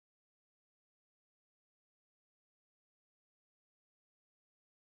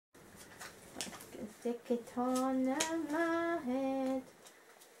Stick it on my head.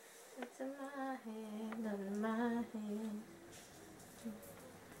 It's on my head, on my head.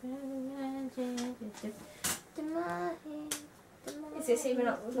 To my head. Is this even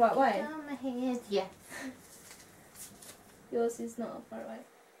up the right way? On my head. Yes. Yours is not the right way.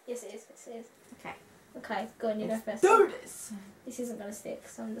 Yes, it is. Yes, it is. Okay. Okay, go on, you go first. Do this. This isn't going to stick,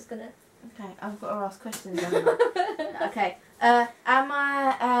 so I'm just going to... Okay, I've got to ask questions. Okay. Am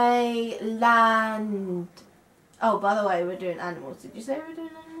I a land... Oh, by the way, we're doing animals. Did you say we're doing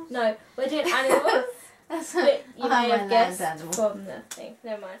animals? No, we're doing animals. But you may have guessed animal. from the thing.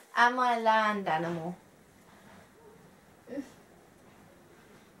 Never mind. Am I a land animal?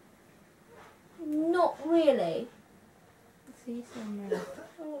 Not really. See, so no.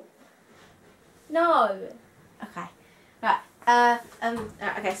 No. Okay. Right.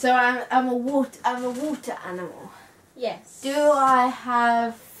 Okay. So I'm a water animal. Yes. Do I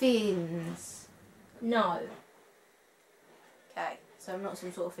have fins? No. Okay. So I'm not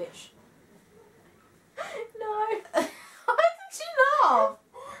some sort of fish. No. Why did you laugh?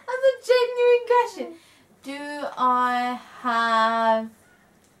 That's a genuine question. Do I have...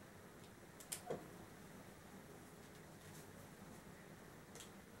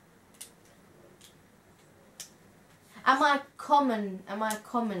 Am I a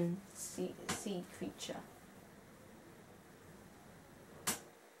common sea creature?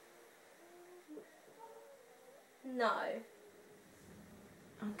 No.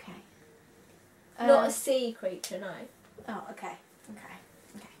 Okay. Not a sea creature, no. Oh, okay. Okay.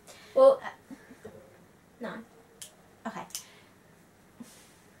 Well, no. Okay.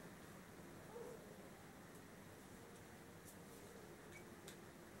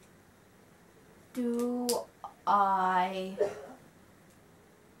 Do I...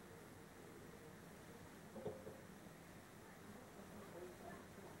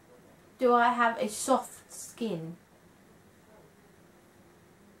 Do I have a soft skin?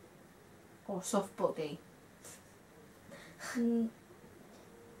 Or soft body?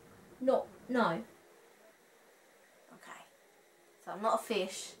 No. Okay. So I'm not a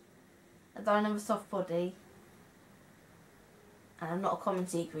fish. I don't have a soft body. And I'm not a common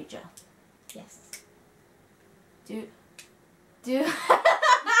sea creature. Yes. Do do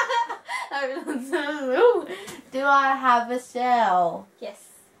I have a shell? Yes.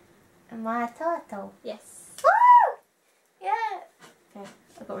 Am I a turtle? Yes. Woo! Yeah. Okay,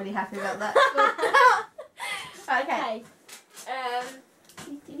 I got really happy about that. Okay.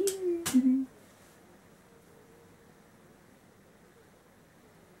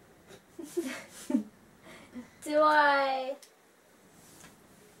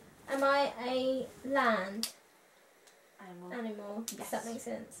 Am I a land animal? Yes. Does that make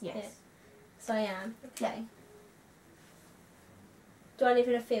sense? Yes. Yeah. So I am. Okay. Yeah. Do I live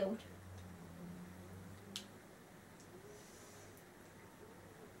in a field?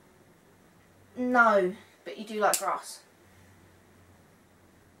 No, but you do like grass.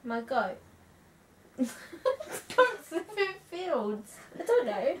 Am I a goat? Goats live in fields. I don't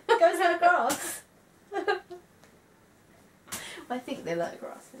know. Goats like grass. I think they like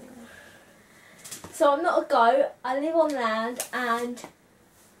grass anyway. So I'm not a goat. I live on land and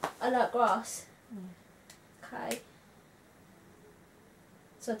I like grass. Okay.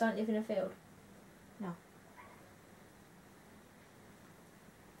 So I don't live in a field. No.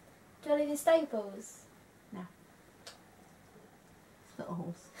 Do I live in stables? No. It's not a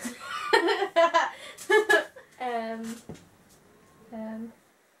horse.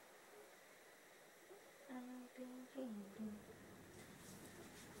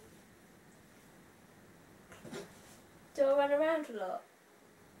 Do I run around a lot?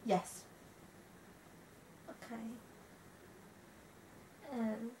 Yes. Okay.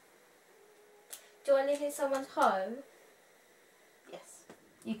 Do I live in someone's home? Yes.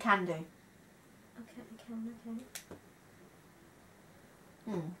 You can do. Okay, I can.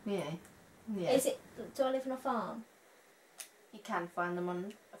 Yeah. Yeah. Is it? Do I live on a farm? You can find them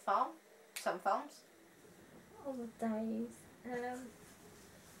on a farm. Some farms. All the days.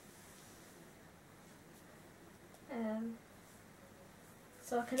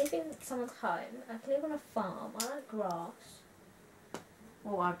 So I can live in someone's home. I can live on a farm. I like grass.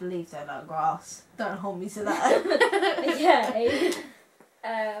 Oh, I believe they like grass. Don't hold me to that. Yay.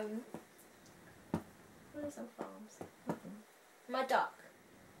 What is on farms? Nothing. Am I a duck?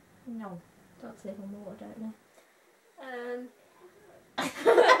 No. Ducks live on water, don't they?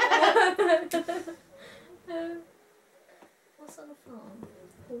 What's on a farm?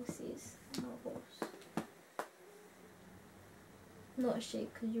 Horses. Not a horse. Not a sheep,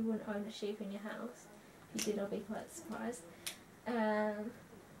 because you wouldn't own a sheep in your house. If you did, I'd be quite surprised.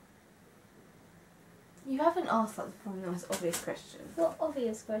 You haven't asked like probably the most obvious question. What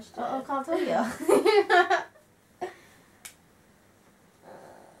obvious question? I can't tell you.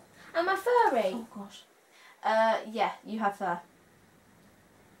 Am I furry? Oh gosh. Yeah, you have fur.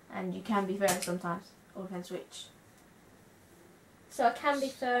 And you can be furry sometimes. All depends which. So I can be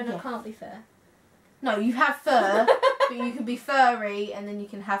fur and I Yeah. can't be fur. No, you have fur, but you can be furry and then you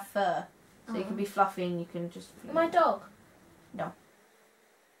can have fur. So you can be fluffy and you can just... Am I a dog? No.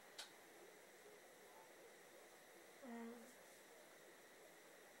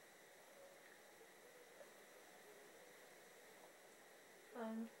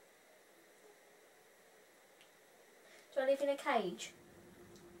 Do I live in a cage?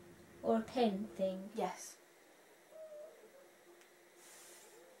 Or a pen thing? Yes.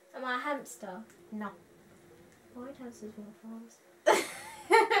 Am I a hamster? No. Why do hamsters live on farms?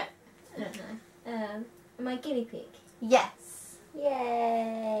 I don't know. Am I a guinea pig? Yes.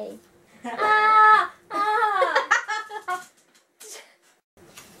 Yay! Ah!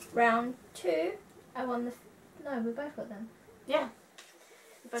 Round 2. I won the... No, we both got them. Yeah.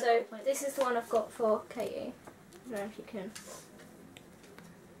 So, this is the one I've got for Katie. I don't know if you can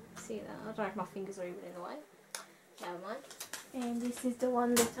see that. I don't know if my fingers are even in the way. Never mind. And this is the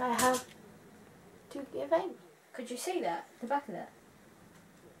one that I have to give Amy. Could you see that? The back of that?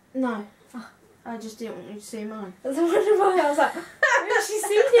 No. I just didn't want you to see mine. I was wondering why. I was like, has she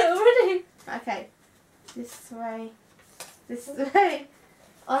seen it already? Okay. This way. This way.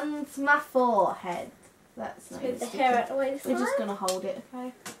 Onto my forehead. That's not Move the sticky. hair out the way this We're time. just going to hold it,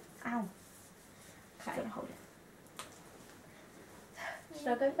 okay? Ow. Okay. Going to hold it. Should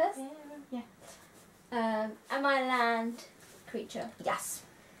I go first? Yeah. Am I a land creature? Yes.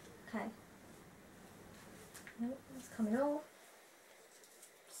 Okay. Nope, it's coming off.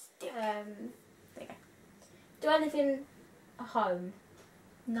 Still. There you go. Do I live in a home?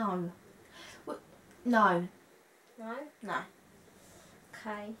 No. No. No? No.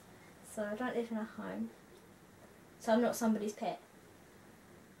 Okay. So I don't live in a home. So I'm not somebody's pet.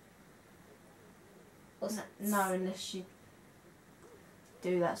 Or No, unless you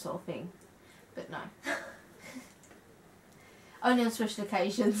do that sort of thing. But no. Only on special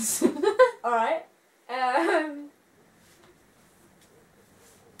occasions. Alright. Am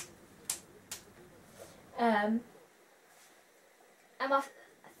I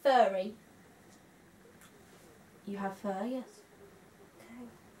furry? You have fur, yes. Okay.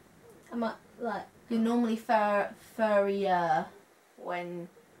 Am I like... You're normally furrier when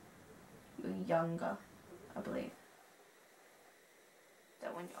you're younger, I believe,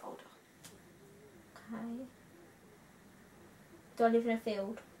 than when you're older. Okay. Do I live in a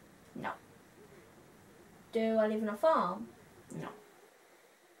field? No. Do I live in a farm? No.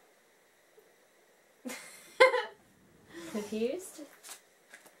 Confused.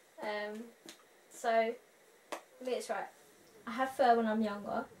 So, I think it's right. I have fur when I'm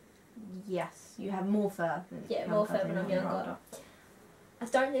younger. Yes, you have more fur than Yeah, more fur when I'm younger. I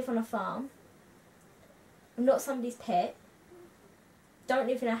don't live on a farm. I'm not somebody's pet. Don't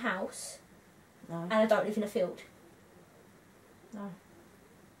live in a house. No. And I don't live in a field. No.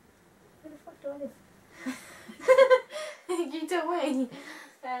 Where the fuck do I live? You tell me.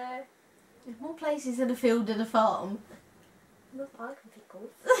 There's more places in a field than a farm. Not I can think of.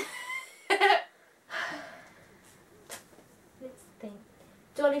 Let's think.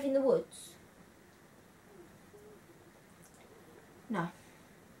 Do I live in the woods? No.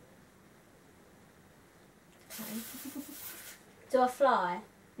 Okay. Do I fly?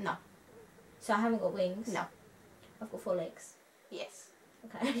 No. So I haven't got wings? No. I've got 4 legs. Yes.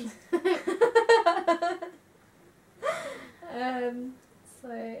 Okay.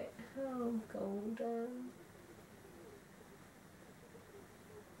 So, oh god.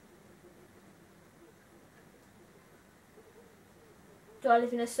 Do I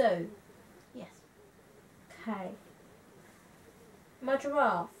live in a zoo? Yes. Okay. Am I a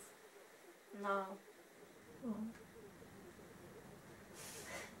giraffe? No. Oh.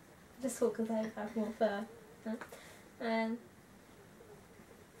 Just thought because I have more fur. No?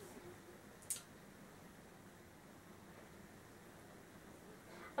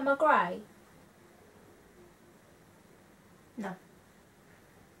 Am I grey? No.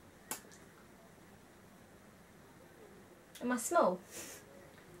 Am I small?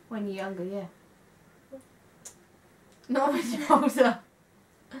 When you're younger, yeah. Not when you're older.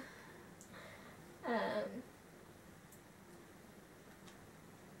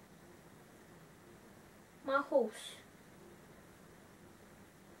 My horse?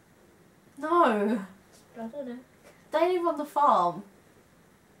 No. I don't know. They live on the farm.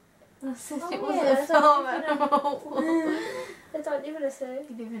 I said Oh, it yeah, wasn't I a don't farm live in a- animal. They don't live in a zoo.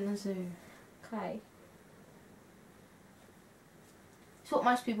 You live in a zoo. Okay. It's what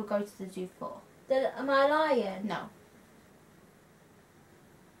most people go to the zoo for. Am I a lion? No.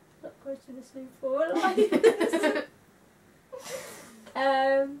 Not go to the zoo for lions.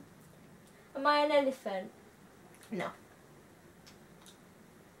 Am I an elephant? No.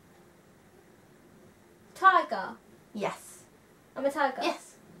 Tiger? Yes. I'm a tiger?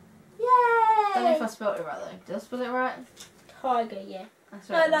 Yes. Yay! Don't know if I spelled it right though. Did I spell it right? Tiger, yeah.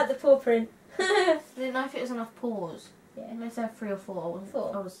 That's I right. like the paw print. I didn't know if it was enough paws. Yeah. Unless I have 3 or 4.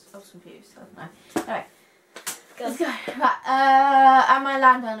 Four. I was confused. I don't know. Alright. Go. Let's go. Right. Am I a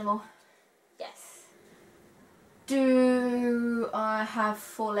land animal? Yes. Do I have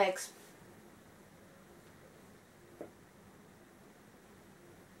 4 legs?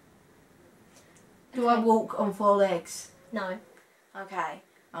 Do I Okay. walk on 4 legs? No. Okay.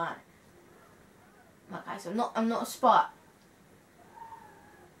 Alright. Okay, so I'm not a spider.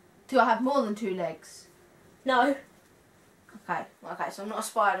 Do I have more than 2 legs? No. Okay. Okay, so I'm not a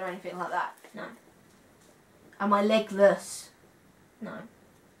spider or anything like that. No. Am I legless? No.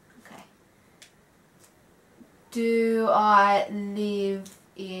 Okay. Do I live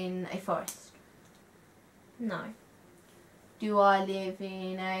in a forest? No. Do I live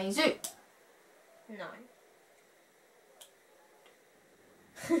in a zoo? No.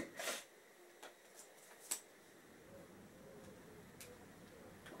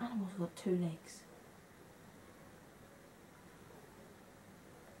 Animals have got 2 legs.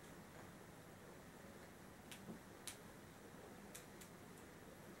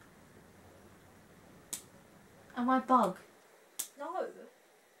 Am I a bug? No. Okay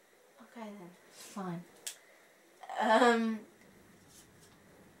then, fine.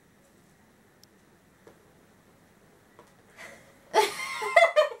 This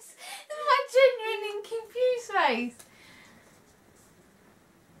is my genuine and confused face.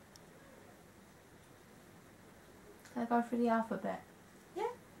 Can I go through the alphabet?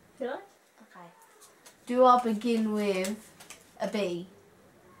 Did I? Okay. Do I begin with a B?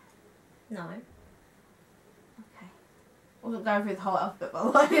 No. Okay. I wasn't going through the whole alphabet, by the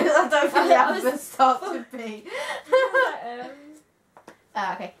way. I don't think the alphabet starts with B.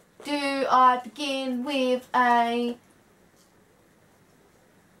 Okay. Do I begin with a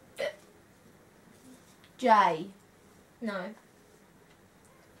J? No.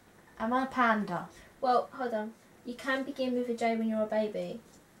 Am I a panda? Well, hold on. You can begin with a J when you're a baby.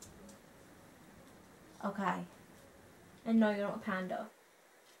 Okay. And no, you're not a panda.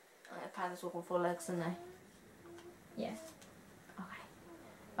 Pandas walk on 4 legs, don't they? Yeah. Okay.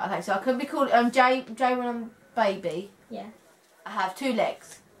 Okay, so I could be called J when I'm a baby. Yeah. I have 2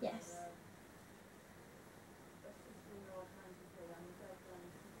 legs. Yes.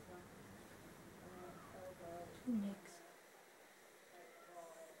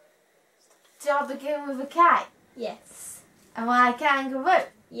 Do I begin with a K? Yes. Am I a kangaroo?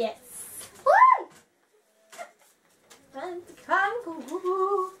 Yes. Woo! I'm the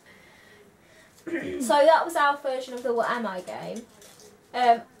kangaroo. So that was our version of the What Am I game.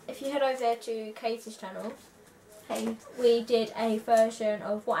 If you head over there to Katie's channel, Hey. we did a version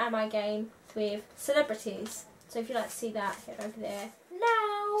of What Am I game with celebrities. So if you'd like to see that, head over there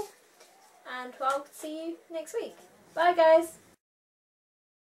now. And I'll see you next week. Bye guys.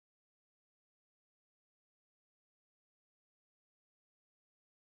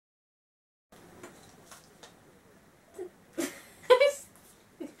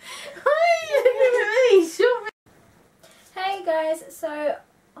 Hey guys, so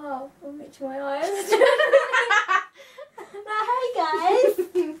I'm reaching my eyes. Now, hey guys.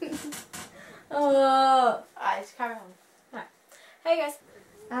 Oh. Alright, let's carry on. Right. Hey guys.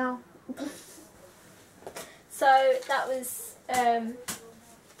 Ow. So that was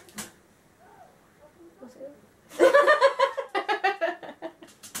what's it? I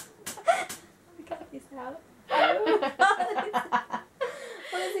got this out.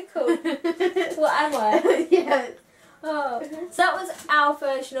 What is it called? What am I? Yeah. Oh, so that was our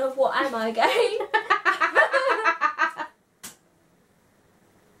version of What Am I game.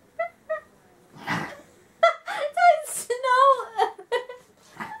 Don't snort.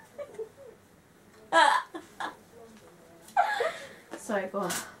 Sorry, go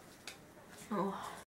on. Oh.